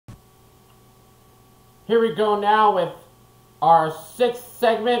Here we go now with our sixth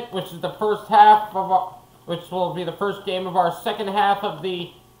segment, which is the first half of our, which will be the first game of our second half of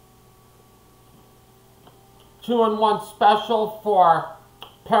the 2-in-1 special for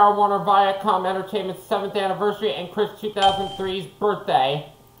ParaWarnerViacom Entertainment's 7th anniversary and Chris2003's birthday.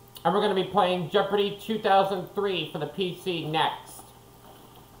 And we're going to be playing Jeopardy 2003 for the PC next.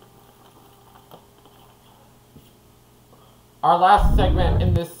 Our last segment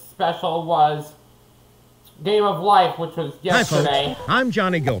in this special was Game of Life, which was yesterday. Hi, folks. I'm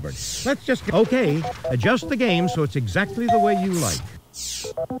Johnny Gilbert. Let's just... Okay, adjust the game so it's exactly the way you like.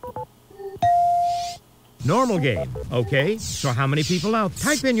 Normal game. Okay, so how many people out?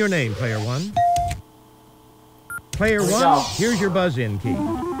 Type in your name, player one. Player one, here's your buzz-in key.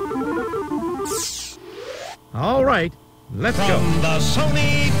 All right, let's go. From the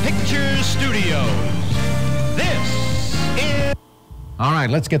Sony Pictures Studios, this is... All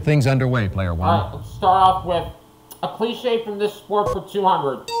right, let's get things underway, player one. All right, let's start off with a cliche from this sport for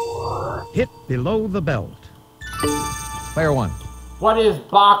 200. Hit below the belt. Player one. What is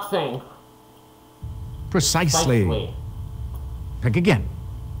boxing? Precisely. Pick again.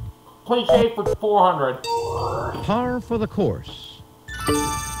 Cliche for 400. Par for the course.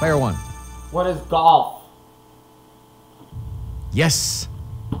 Player one. What is golf? Yes.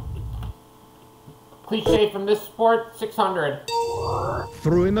 Cliche from this sport, 600.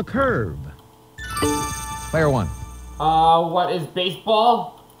 Threw him a curve. Player one. What is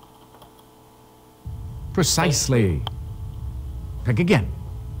baseball? Precisely. Pick again.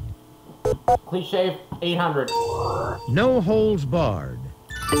 Cliche, 800. No holds barred.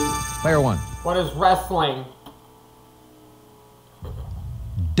 Player one. What is wrestling?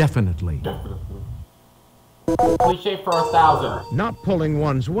 Definitely. Cliche for 1,000. Not pulling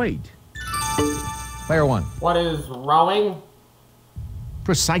one's weight. Player one. What is rowing?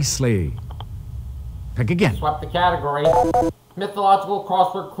 Precisely. Pick again. Swept the category. Mythological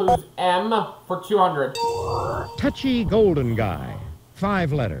crossword clues, M for 200. Touchy golden guy.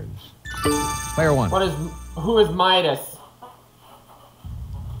 5 letters. Player one. Who is Midas?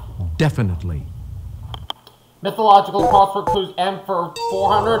 Definitely. Mythological crossword clues, M for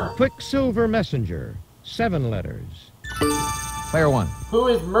 400. Quicksilver messenger. 7 letters. Player one. Who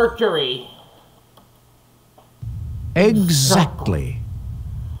is Mercury? Exactly.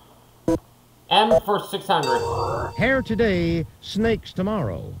 M for 600. Hair today, snakes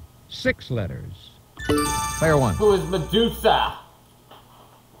tomorrow. 6 letters. Player one. Who is Medusa?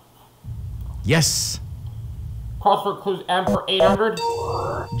 Yes. Crossword clues, M for 800.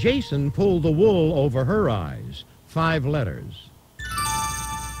 Jason pulled the wool over her eyes. 5 letters.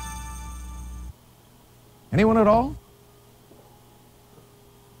 Anyone at all?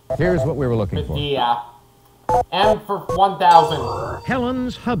 Here's what we were looking for. Medea. M for 1,000.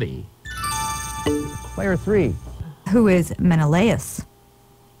 Helen's hubby. Player three. Who is Menelaus?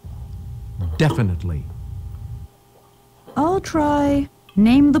 Definitely. I'll try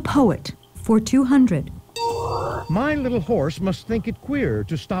Name the Poet for 200. My little horse must think it queer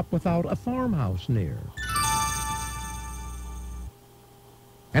to stop without a farmhouse near.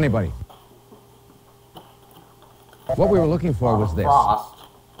 Anybody? What we were looking for was this. Frost.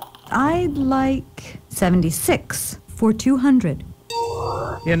 I'd like 76 for 200.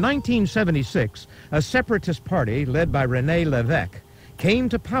 In 1976, a separatist party led by René Lévesque came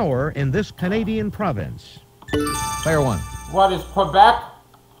to power in this Canadian province. Player one. What is Quebec?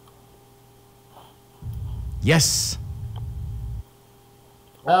 Yes.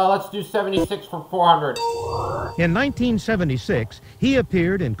 Let's do 76 for 400. In 1976, he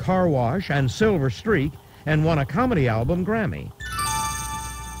appeared in Car Wash and Silver Streak and won a comedy album Grammy.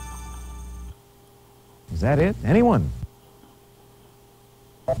 Is that it? Anyone?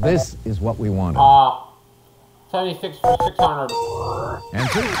 This is what we wanted. 76 for 600.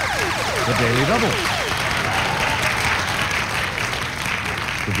 Answer? The Daily Double.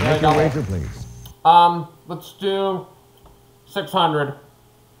 Could you make your wager, please? Let's do 600.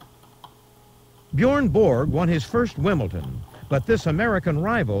 Bjorn Borg won his first Wimbledon, but this American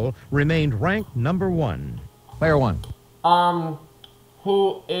rival remained ranked number 1. Player one.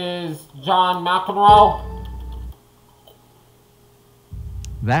 Who is John McEnroe?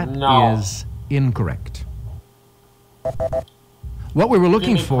 That No. is incorrect. What we were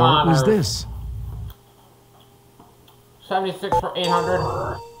looking Jimmy for Connors. was this. 76 for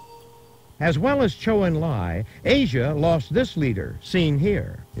 800. As well as Cho and Lai, Asia lost this leader, seen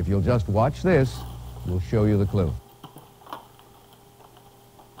here. If you'll just watch this, we'll show you the clue.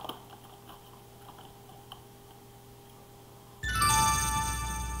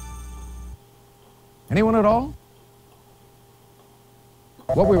 Anyone at all?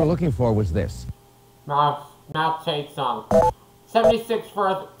 What we were looking for was this. Mao Tse-tung. 76 for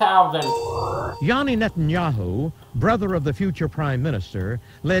 1,000. Yanni Netanyahu, brother of the future prime minister,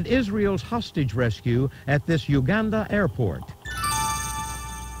 led Israel's hostage rescue at this Uganda airport.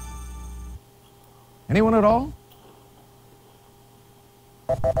 Anyone at all?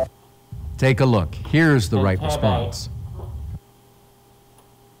 Take a look. Here's the right response.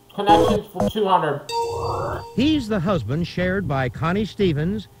 Connections for 200. He's the husband shared by Connie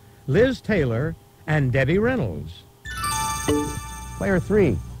Stevens, Liz Taylor, and Debbie Reynolds. Player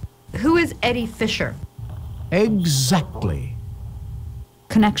 3. Who is Eddie Fisher? Exactly.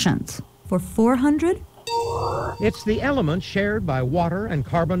 Connections for 400. It's the element shared by water and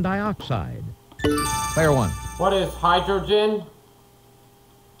carbon dioxide. Player 1. What is hydrogen?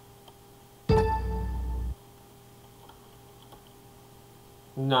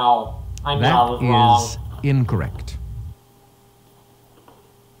 No. I knew I was wrong. That is incorrect.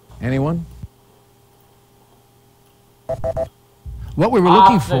 Anyone? What we were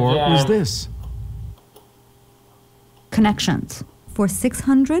looking for was this. Connections for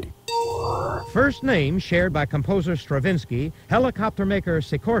 600. First name shared by composer Stravinsky, helicopter maker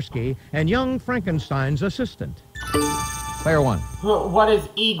Sikorsky, and young Frankenstein's assistant. Player 1. What is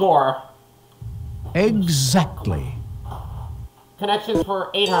Igor? Exactly. Connections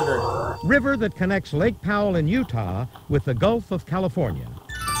for 800. River that connects Lake Powell in Utah with the Gulf of California.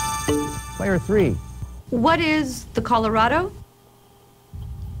 Player 3. What is the Colorado?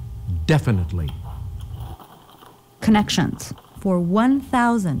 Definitely. Connections for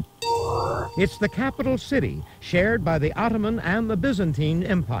 1,000. It's the capital city shared by the Ottoman and the Byzantine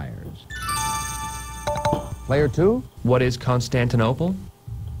empires. Player 2. What is Constantinople?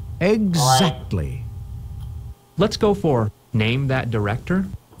 Exactly. Let's go for name that director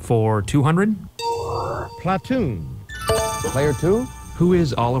for 200. Platoon. Player 2. Who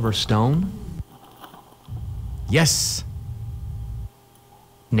is Oliver Stone? Yes.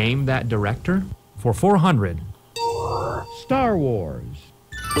 Name that director for 400. Star Wars.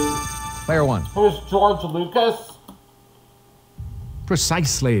 Player 1. Who is George Lucas?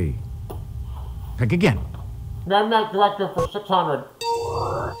 Precisely. Pick again. Name that director for 600.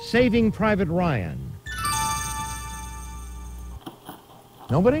 Saving Private Ryan.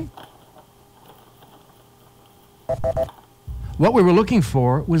 Nobody? What we were looking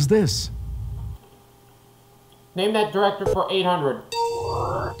for was this. Name that director for 800.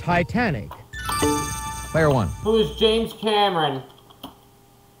 Titanic. Player 1. Who is James Cameron?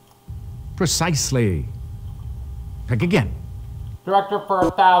 Precisely. Pick again. Director for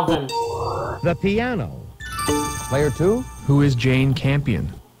 1,000. The Piano. Player 2. Who is Jane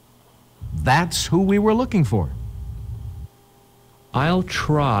Campion? That's who we were looking for. I'll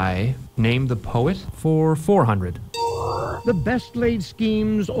try name the poet for 400. The best laid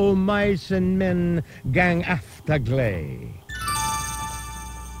schemes o' mice and men gang after gley.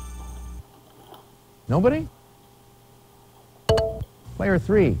 Nobody? Player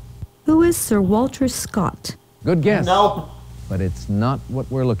 3. Who is Sir Walter Scott? Good guess. Nope. But it's not what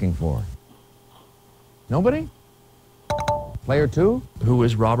we're looking for. Nobody? Player 2. Who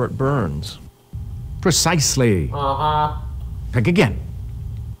is Robert Burns? Precisely. Uh-huh. Pick again.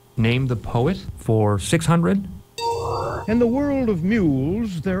 Name the poet for 600. In the world of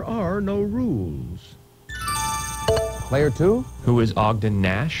mules, there are no rules. Player 2. Who is Ogden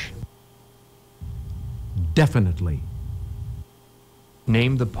Nash? Definitely.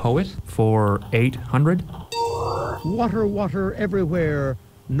 Name the poet for 800. Water, water everywhere,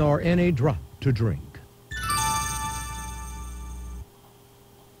 nor any drop to drink.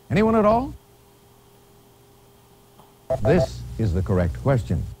 Anyone at all? This is the correct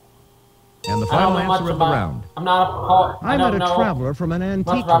question. And the I don't final know much answer of the about- round. I'm not a poet. I don't met a know traveler from an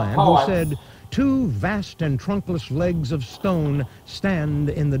antique about land who poets. said, 2 vast and trunkless legs of stone stand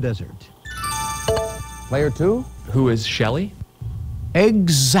in the desert. Player 2. Who is Shelley?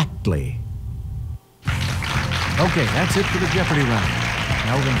 Exactly. Okay, that's it for the Jeopardy round.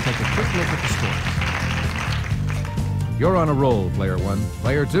 Now we're going to take a quick look at the scores. You're on a roll, Player 1.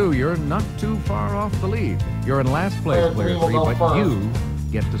 Player 2, you're not too far off the lead. You're in last place, Player Player three 3, will go but first. you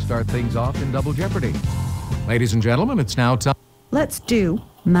get to start things off in Double Jeopardy. Ladies and gentlemen, it's now time. Let's do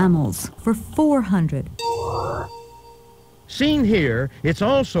mammals for 400. Seen here, it's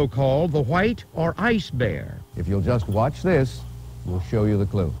also called the white or ice bear. If you'll just watch this, we'll show you the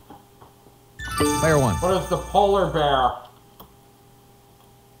clue. Player 1. What is the polar bear?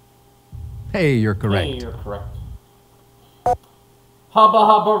 Hey, you're correct. Hey, you're correct. Hubba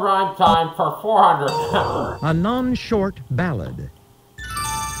Hubba Rhyme Time for 400. A non-short ballad.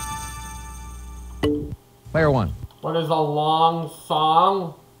 Player 1. What is a long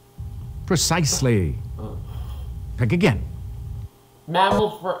song? Precisely. Pick again.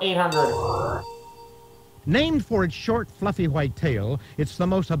 Mammals for 800. Named for its short, fluffy white tail, it's the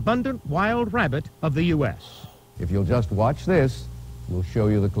most abundant wild rabbit of the U.S. If you'll just watch this, we'll show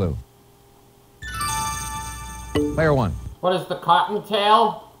you the clue. Player one. What is the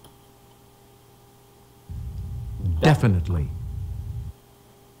cottontail? Definitely.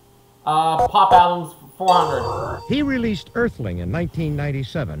 Pop albums for 400. He released Earthling in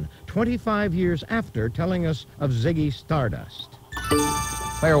 1997, 25 years after telling us of Ziggy Stardust.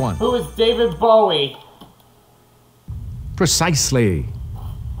 Player one. Who is David Bowie? Precisely.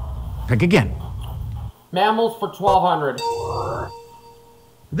 Pick again. Mammals for 1200.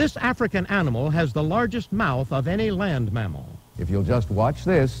 This African animal has the largest mouth of any land mammal. If you'll just watch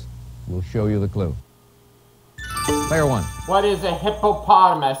this, we'll show you the clue. Player one. What is a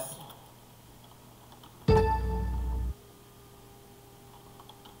hippopotamus?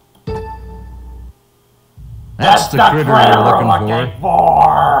 That's the critter we're looking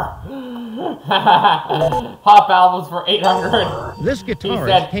for. Pop albums for 800. This He guitarist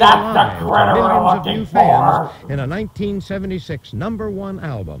said, came "That's alive the to critter we're millions of looking new for." fans in a 1976 #1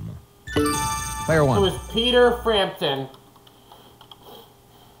 album. Player Who one. is Peter Frampton?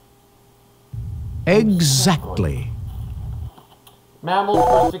 Exactly. Mammals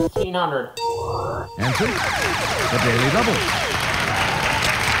for 1600. Answer? The Daily Double.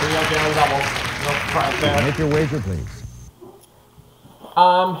 Here we go, Daily Double. No surprise there. Make your wager, please.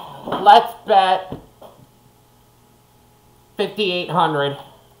 Let's bet 5,800.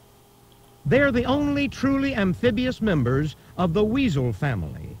 They're the only truly amphibious members of the weasel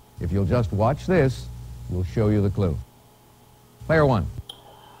family. If you'll just watch this, we'll show you the clue. Player one.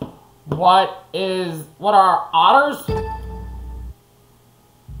 What are otters?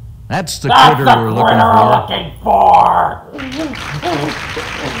 That's the That's critter the we're critter looking for. we're looking for.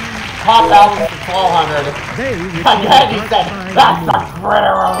 Pop albums for 1200. They received Again, he a said, part-time "That's the movie.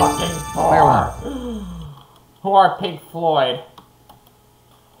 critter we're looking Player for." Who are Pink Floyd?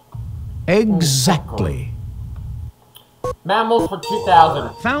 Exactly. Mammals for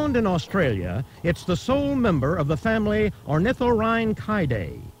 2000. Found in Australia, it's the sole member of the family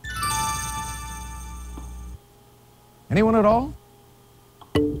Ornithorhynchidae. Anyone at all?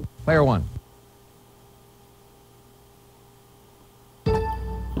 Player one.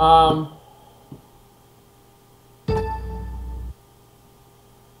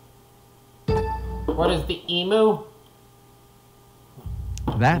 What is the emu?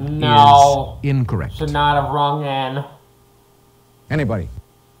 That No. is incorrect. Should not have rung in. Anybody?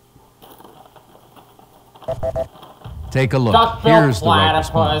 Take a look. Duck-billed Here's the right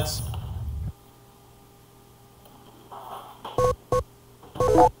platypus. response.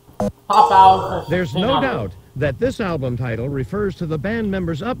 Pop album for There's no 1600. doubt that this album title refers to the band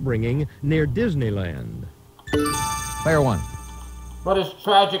members' upbringing near Disneyland. Player one. What is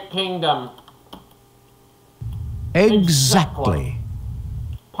Tragic Kingdom? Exactly.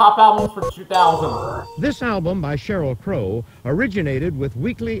 Pop albums for 2000. This album by Sheryl Crow originated with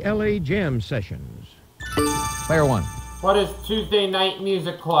weekly LA jam sessions. Player one. What is Tuesday Night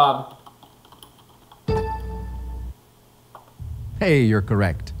Music Club? Hey, you're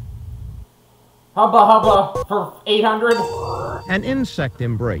correct. Hubba Hubba for 800. An insect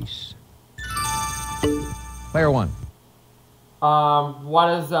embrace. Player one. What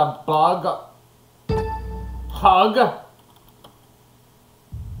is a bug? Hug?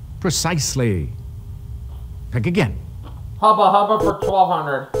 Precisely. Pick again. Hubba Hubba for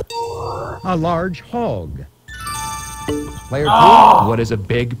 1200. A large hog. Player two. What is a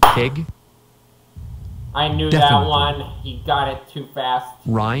big pig? I knew Definitely. that one. He got it too fast.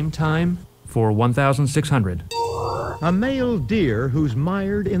 Rhyme time for 1,600. A male deer who's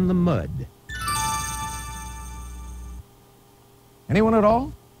mired in the mud. Anyone at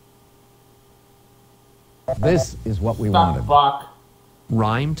all? This is what we Duck wanted. buck.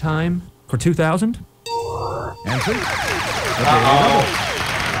 Rhyme time for 2,000. Answer? Uh-oh.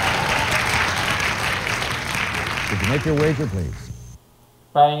 Did you make your wager, please?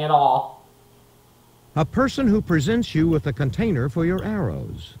 Betting it all. A person who presents you with a container for your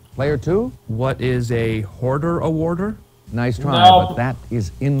arrows. Player two. What is a hoarder awarder? Nice try, No. but that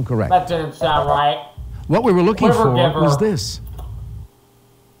is incorrect. That didn't sound right. What we were looking Quiver for giver. was this.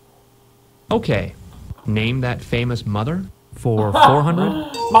 Okay. Name that famous mother for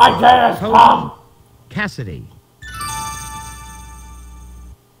 400. My day has come. Cassidy.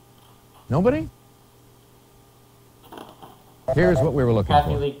 Nobody? Here's what we were looking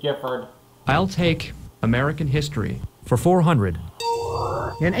Kathy for. Lee Gifford. I'll take American history for 400.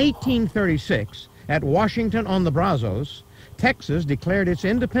 In 1836, at Washington on the Brazos, Texas declared its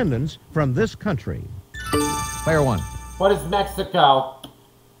independence from this country. Player 1. What is Mexico?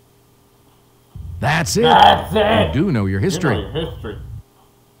 That's it. That's it. You do know your history. You know your history.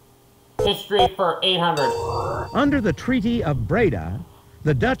 History for 800. Under the Treaty of Breda,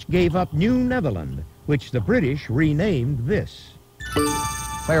 the Dutch gave up New Netherland, which the British renamed this.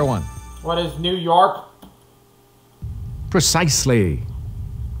 Player 1. What is New York? Precisely.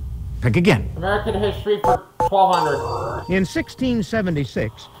 Pick again. American history for 1200. In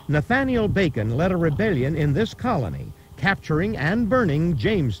 1676, Nathaniel Bacon led a rebellion in this colony, capturing and burning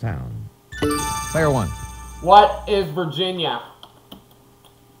Jamestown. Player 1. What is Virginia?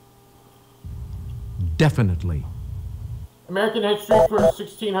 Definitely. American history for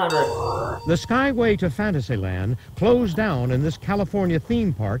 1600. The Skyway to Fantasyland closed down in this California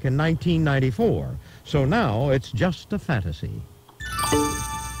theme park in 1994, so now it's just a fantasy.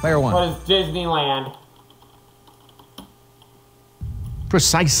 Player 1. What is Disneyland?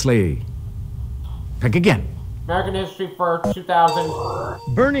 Precisely. Pick again. American history for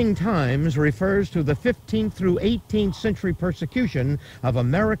 2000. Burning Times refers to the 15th through 18th century persecution of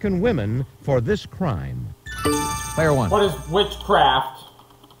American women for this crime. Player 1. What is witchcraft?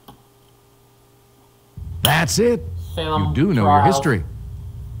 That's it. Salem You do know your trials. history.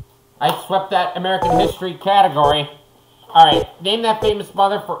 I swept that American history category. All right, name that famous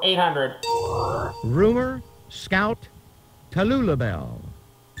mother for 800. Rumor, Scout, Tallulah Bell.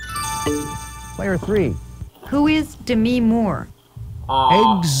 Player 3. Who is Demi Moore?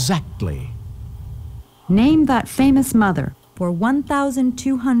 Exactly. Name that famous mother for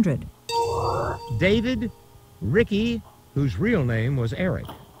 1,200. David, Ricky, whose real name was Eric.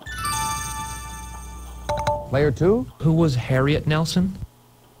 Player 2. Who was Harriet Nelson?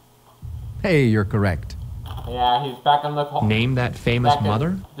 Hey, you're correct. Yeah, he's back on the call. Name that famous Back in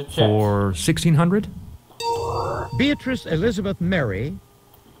mother the chips. for 1600? Beatrice Elizabeth Mary,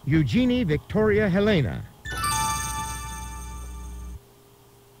 Eugenie Victoria Helena.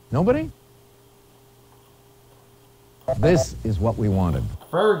 Nobody? This is what we wanted.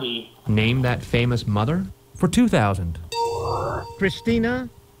 Fergie. Name that famous mother for 2000. Christina,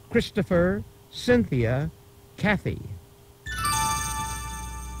 Christopher, Cynthia, Kathy.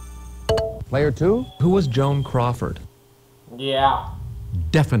 Player 2. Who was Joan Crawford? Yeah.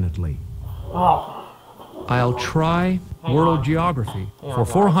 Definitely. Oh. I'll try Hang world on. geography Hang for on,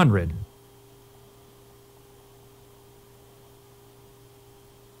 400.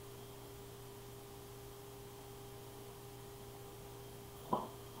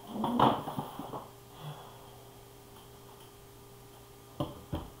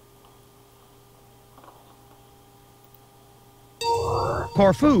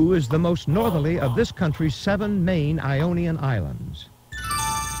 Corfu is the most northerly of this country's 7 main Ionian islands.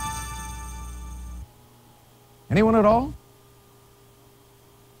 Anyone at all?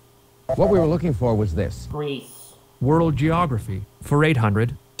 What we were looking for was this. Greece. World geography for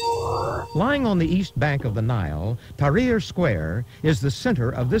 800. Lying on the east bank of the Nile, Tahrir Square is the center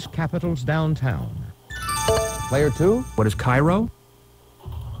of this capital's downtown. Player 2. What is Cairo?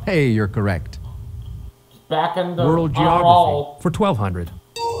 Hey, you're correct. Back in the World geography roll. for 1200.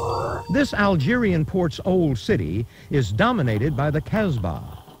 This Algerian port's old city is dominated by the Casbah.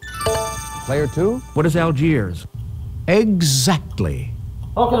 Player 2. What is Algiers? Exactly.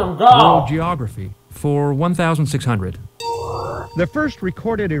 Look at him World go. geography for 1600. The first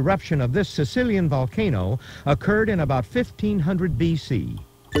recorded eruption of this Sicilian volcano occurred in about 1500 BC.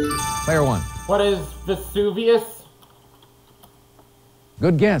 Player 1. What is Vesuvius?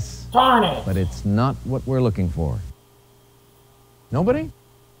 Good guess, Darn it. but it's not what we're looking for. Nobody?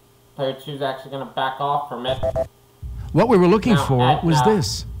 Player 2's actually going to back off from it. What we were looking Now, for was now.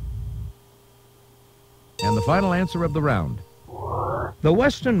 this. And the final answer of the round. The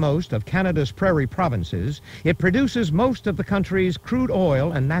westernmost of Canada's prairie provinces, it produces most of the country's crude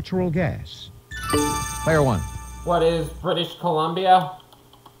oil and natural gas. Player 1. What is British Columbia?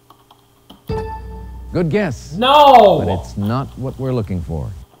 Good guess, No! but it's not what we're looking for.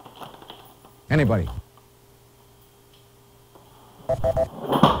 Anybody?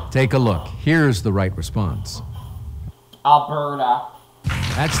 Take a look. Here's the right response. Alberta.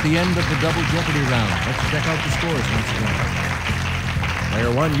 That's the end of the double Jeopardy round. Let's check out the scores once again.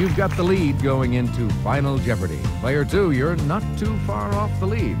 Player 1, you've got the lead going into Final Jeopardy. Player 2, you're not too far off the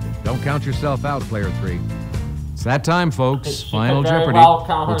lead. Don't count yourself out, Player 3. It's that time, folks. She could Final very Jeopardy. well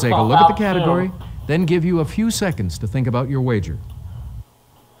count We'll take a herself look at the out, category, too. then give you a few seconds to think about your wager.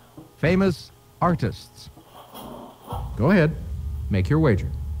 Famous artists. Go ahead. Make your wager.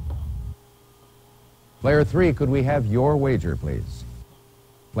 Player 3, could we have your wager, please?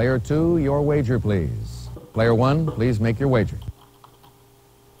 Player 2, your wager, please. Player one, please make your wager.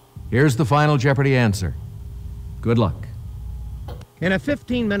 Here's the final Jeopardy answer. Good luck. In a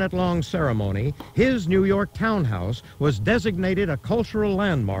 15-minute-long ceremony, his New York townhouse was designated a cultural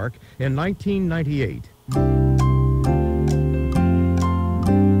landmark in 1998.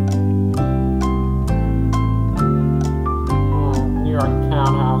 New York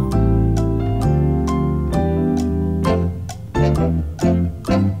townhouse.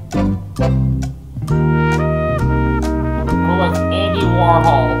 Who was Andy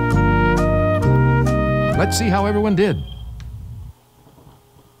Warhol? Let's see how everyone did.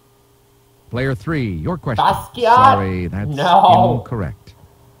 Player three, your question. Basquiat? Sorry, that's No. incorrect.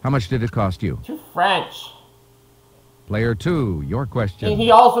 How much did it cost you? Too French. Player two, your question.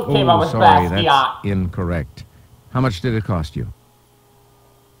 He also came up with sorry, Basquiat. that's incorrect. How much did it cost you?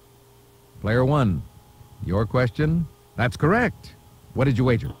 Player one, your question. That's correct. What did you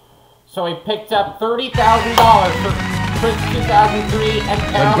wager? So he picked up $30,000 for Chris 2003 and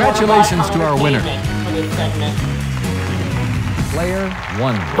Congratulations to our winner. For this segment. Player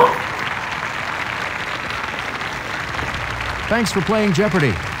one. Thanks for playing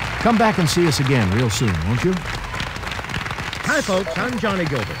Jeopardy. Come back and see us again real soon, won't you? Hi, folks. I'm Johnny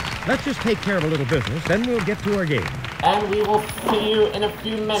Gilbert. Let's just take care of a little business, then we'll get to our game. And we will see you in a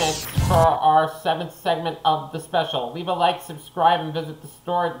few minutes for our 7th segment of the special. Leave a like, subscribe, and visit the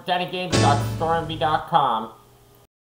store at dennygames.storenvy.com.